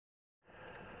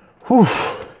Whew.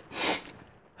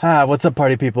 What's up,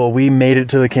 party people? We made it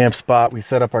to the camp spot. We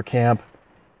set up our camp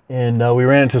and we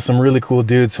ran into some really cool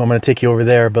dudes, so I'm going to take you over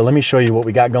there. But let me show you what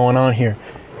we got going on here.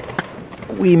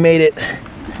 We made it.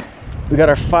 We got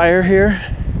our fire here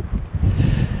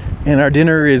and our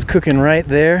dinner is cooking right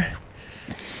there.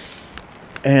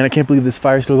 And I can't believe this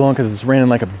fire's still going because it's raining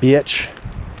like a bitch.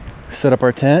 Set up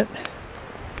our tent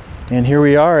and here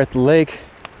we are at the lake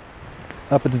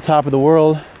up at the top of the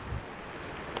world.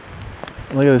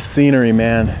 Look at the scenery,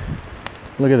 man.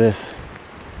 Look at this.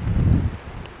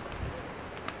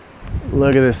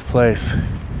 Look at this place.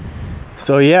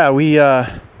 So yeah, we've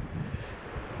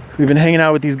been hanging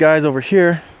out with these guys over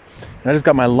here. And I just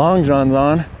got my long johns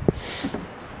on.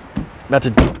 About to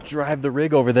drive the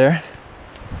rig over there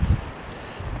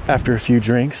after a few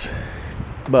drinks,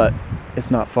 but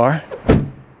it's not far.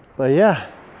 But yeah,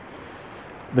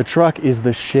 the truck is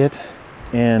the shit,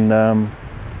 and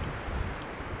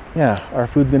yeah, our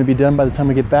food's gonna be done by the time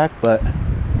we get back, but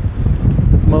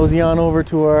let's mosey on over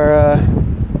to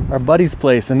our buddy's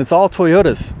place, and it's all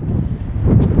Toyotas.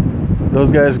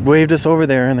 Those guys waved us over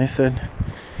there and they said,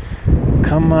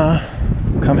 come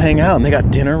hang out, and they got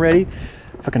dinner ready,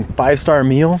 fucking 5-star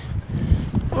meals.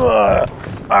 Ugh.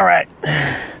 All right,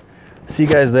 see you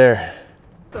guys there.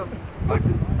 What the fuck?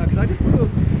 Because I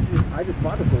just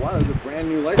bought this a while. It was a brand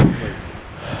new license plate.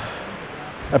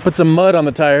 I put some mud on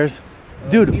the tires.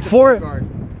 Dude, four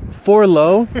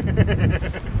low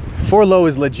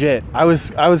is legit. I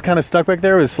was kind of stuck back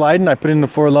there. It was sliding. I put it into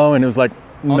 4 low and it was like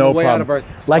no problem. Out of our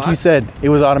like you said, it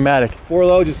was automatic. 4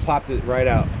 low just popped it right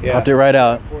out. Yeah. Popped it right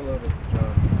out. 4 low does the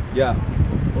job. Yeah.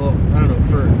 Well, I don't know.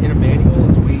 In a manual,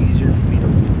 it's way easier for me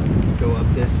to go up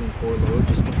this in 4 low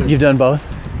just because. You've done both,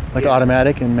 like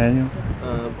automatic and manual.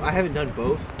 I haven't done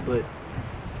both, but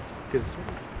because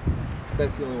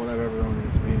that's the only one I've ever owned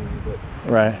that's manual. But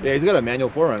right. Yeah, he's got a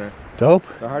manual 4Runner. Dope.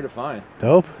 They're hard to find.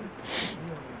 Dope.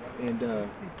 And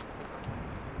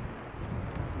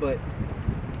but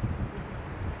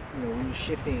you know, when you're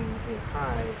shifting in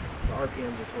high, the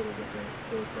RPMs are totally different.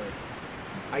 So it's like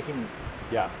I can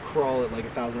crawl at like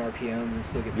 1,000 RPMs and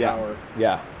still get power.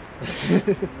 Yeah.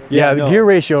 Yeah, the gear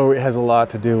ratio has a lot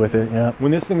to do with it. Yeah.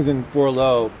 When this thing's in 4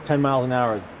 low, 10 miles an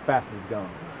hour is as fast as it's going.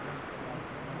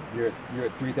 You're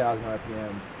at 3,000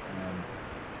 RPMs.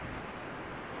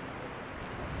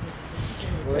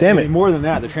 Damn it. More than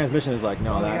that, the transmission is like,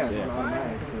 no, that's it.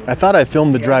 I thought I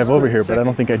filmed the drive over here, but I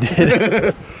don't think I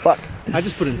did. Fuck. I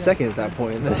just put in second at that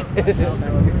point. Well,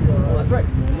 that's right.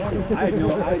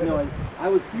 I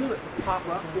would feel it pop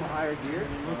up to a higher gear.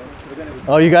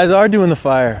 Oh, you guys are doing the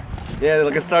fire. Yeah,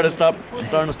 like it's starting to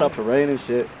stop the rain and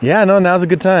shit. Yeah, no, now's a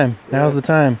good time. Now's the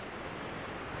time.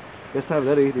 Best time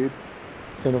of day, dude.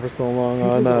 Center for so long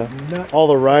on all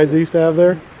the rides they used to have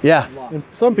there. Yeah. And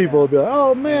some people would be like,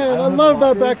 oh man, I love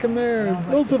that back in there.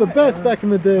 Those were the best back in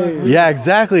the day. Yeah,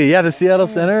 exactly. Yeah, the Seattle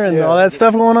Center and all that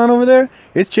stuff going on over there.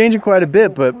 It's changing quite a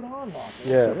bit, but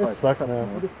yeah, it sucks now.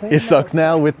 It sucks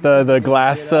now with the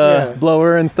glass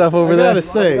blower and stuff over there. I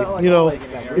gotta say, you know,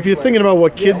 if you're thinking about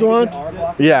what kids want,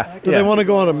 do they want to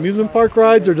go on amusement park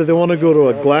rides or do they want to go to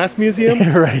a glass museum?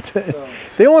 Right.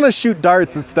 They want to shoot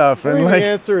darts and stuff. I think the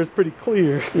answer is pretty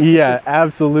clear. Yeah,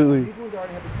 absolutely.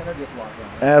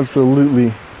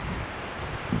 Absolutely.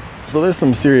 So there's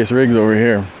some serious rigs over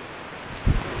here.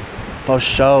 For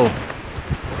show.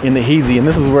 In the Heezy. And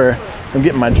this is where I'm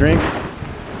getting my drinks.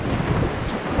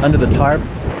 Under the tarp.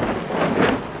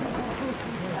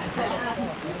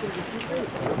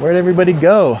 Where'd everybody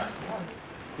go?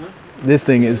 This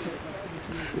thing is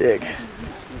sick.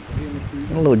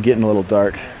 Getting a little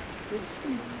dark.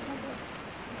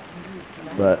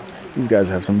 But these guys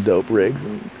have some dope rigs.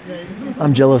 And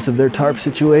I'm jealous of their tarp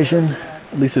situation.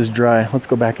 At least it's dry. Let's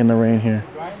go back in the rain here.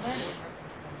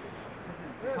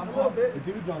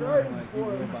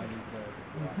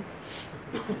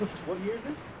 What year is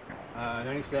this?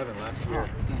 97, last year.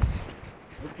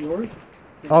 What's yours?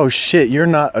 Oh shit, you're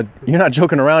not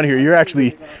joking around here. You're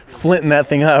actually flinting that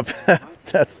thing up.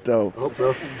 That's dope. Oh,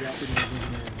 bro.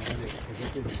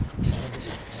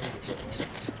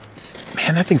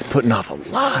 Man, that thing's putting off a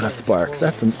lot of sparks.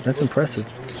 That's impressive.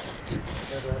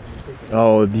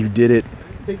 Oh, you did it.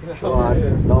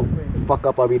 Don't fuck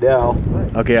up, I'll be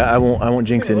down. Okay, I won't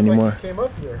jinx it anymore.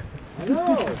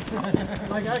 No,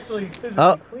 like actually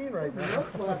physically clean right now.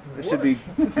 It should be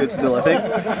good still, I think.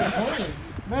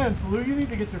 Man, Lou, you need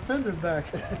to get your fenders back.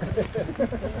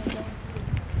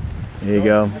 There you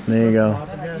go. There you go.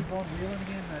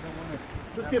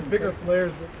 Just get bigger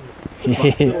flares.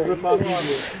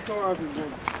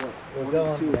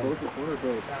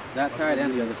 That side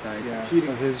and the other side. Yeah.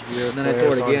 His rear and then I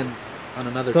tore it again. on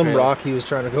another Some trail. rock he was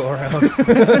trying to go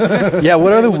around. Yeah,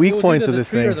 what are the It was weak either points of the this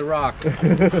tree thing? Or the rock.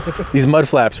 These mud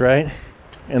flaps, right?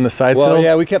 And the side Well, sills?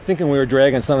 yeah, we kept thinking we were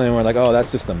dragging something, and we're like, oh,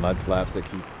 that's just the mud flaps that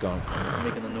keep going.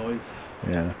 Making the noise.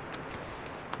 Yeah.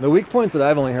 The weak points that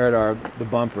I've only heard are the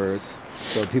bumpers.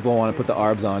 So people want to put the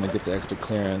arbs on to get the extra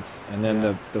clearance, and then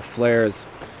the flares.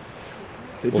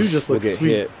 They do just look get sweet.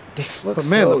 hit. This looks But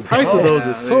man, so the price dumb. of those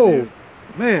Yeah, is they so... do.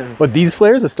 Man. What, these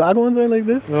flares, the stock ones are like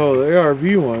this? No, the ARV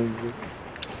ones.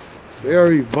 The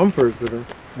ARV bumpers that are...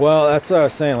 Well, that's what I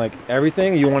was saying. Like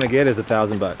everything you want to get is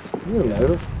 $1,000.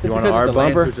 Yeah. You want an arb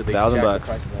bumper?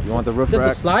 $1,000. You want the roof Just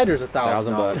rack? the slider's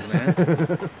 $1,000,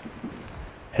 man.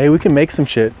 Hey, we can make some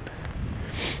shit.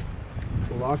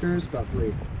 The lockers, about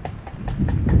 3.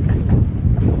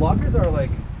 The lockers are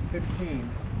like 15.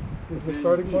 Is the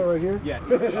starting point right here? Yeah.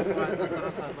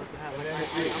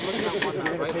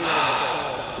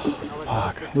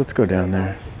 Fuck, let's go down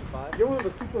there. You're one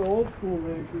of the super old school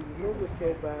man, because yours is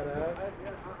so badass.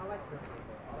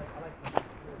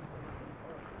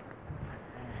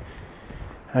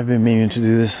 I've been meaning to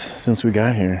do this since we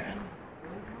got here.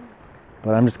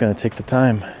 But I'm just gonna take the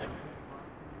time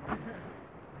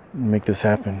and make this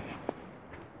happen.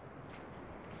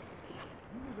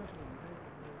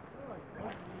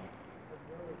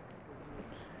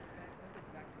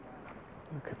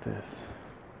 Look at this.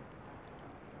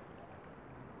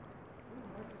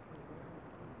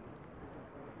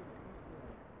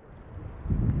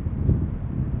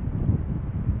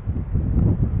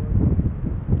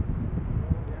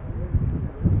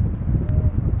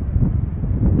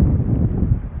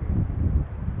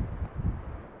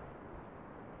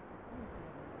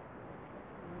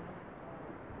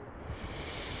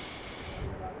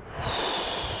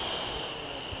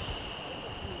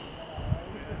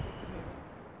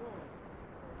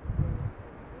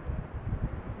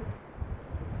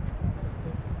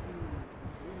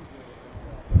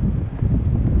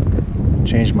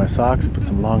 Changed my socks, put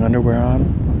some long underwear on.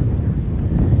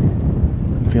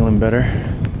 I'm feeling better.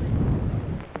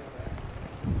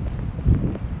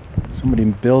 Somebody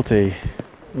built a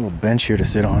little bench here to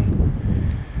sit on.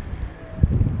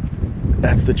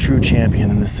 That's the true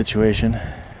champion in this situation.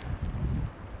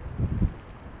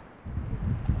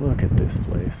 Look at this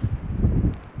place.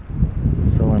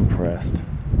 So impressed.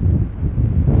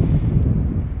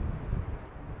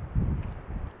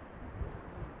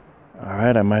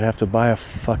 Alright, I might have to buy a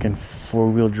fucking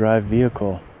 4-wheel drive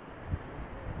vehicle,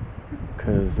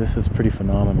 because this is pretty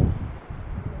phenomenal.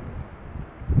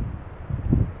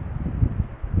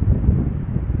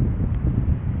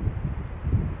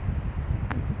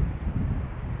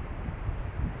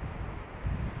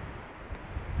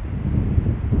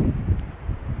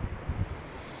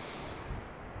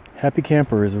 Happy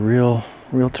camper is a real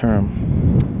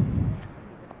term.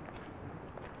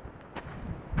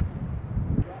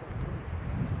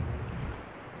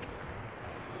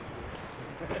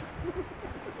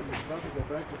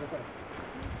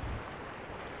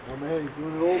 Oh man, he's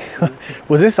doing it old school.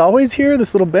 Was this always here,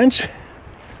 this little bench?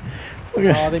 Look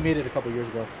at- Oh, they made it a couple years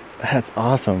ago. That's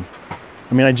awesome.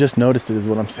 I mean, I just noticed it is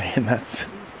what I'm saying. It's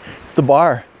the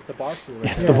bar. It's a bar stool.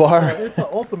 Right? It's the bar, It's the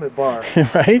ultimate bar.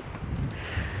 right?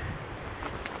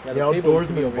 Yeah, The table outdoors used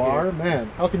to be in a over bar, here. man,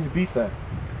 how can you beat that?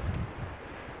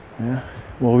 Yeah.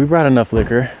 Well, we brought enough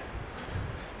liquor,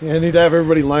 Yeah, I need to have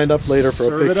everybody lined up later for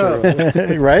Serve it a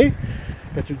picture. right?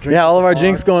 Got your drink Yeah, all of our at the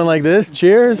drinks bar. going like this.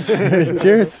 Cheers.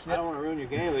 Cheers. I don't want to ruin your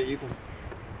game, but you can.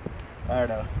 I don't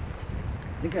know.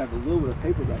 I think I have a little bit of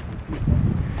paper back.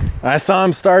 I saw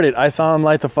him start it. I saw him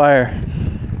light the fire.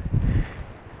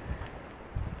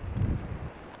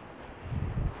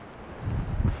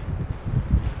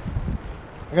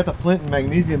 I got the flint and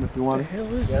magnesium if you want it. Yeah,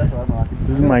 that's what I'm rocking.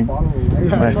 This is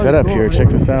my setup here. Check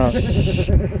this out.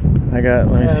 I got.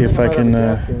 Let me see if I can.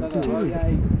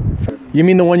 You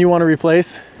mean the one you want to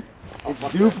replace?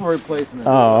 It's due for replacement.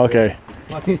 Oh, okay.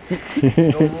 No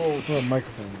rules. Oh,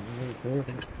 microphone.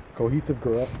 Cohesive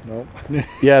garage. No.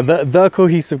 Yeah, the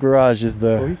cohesive garage is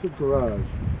the. Cohesive garage.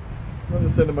 I'm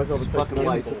just sending myself a text fucking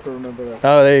light. just to remember that.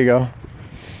 Oh, there you go.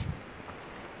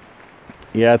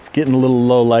 Yeah, it's getting a little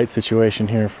low light situation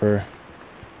here for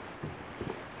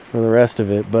the rest of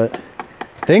it, but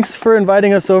thanks for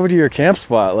inviting us over to your camp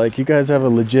spot. Like, you guys have a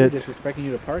We were legit. just expecting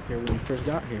you to park here when we first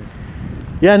got here.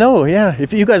 Yeah, no, yeah.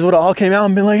 If you guys would have all came out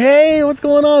and been like, "Hey, what's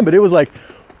going on?" But it was like,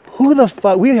 who the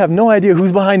fuck? We have no idea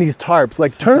who's behind these tarps.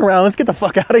 Like, turn around, let's get the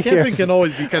fuck out of here. Camping can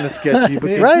always be kind of sketchy,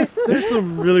 but Right? there's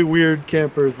some really weird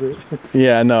campers that.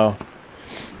 Yeah, no.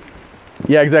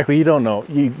 Yeah, exactly. You don't know.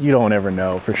 You don't ever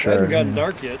know for sure.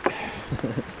 dark yet.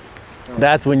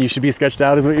 That's when you should be sketched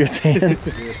out, is what you're saying.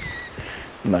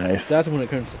 Nice. That's when it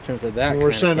turns to that.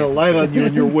 We're shining a light on you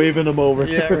and you're waving them over.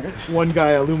 Yeah, right. One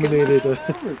guy illuminated.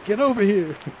 Get over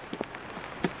here.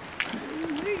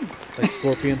 Like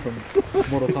Scorpion from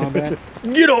Mortal Kombat.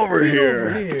 Get over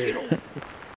here.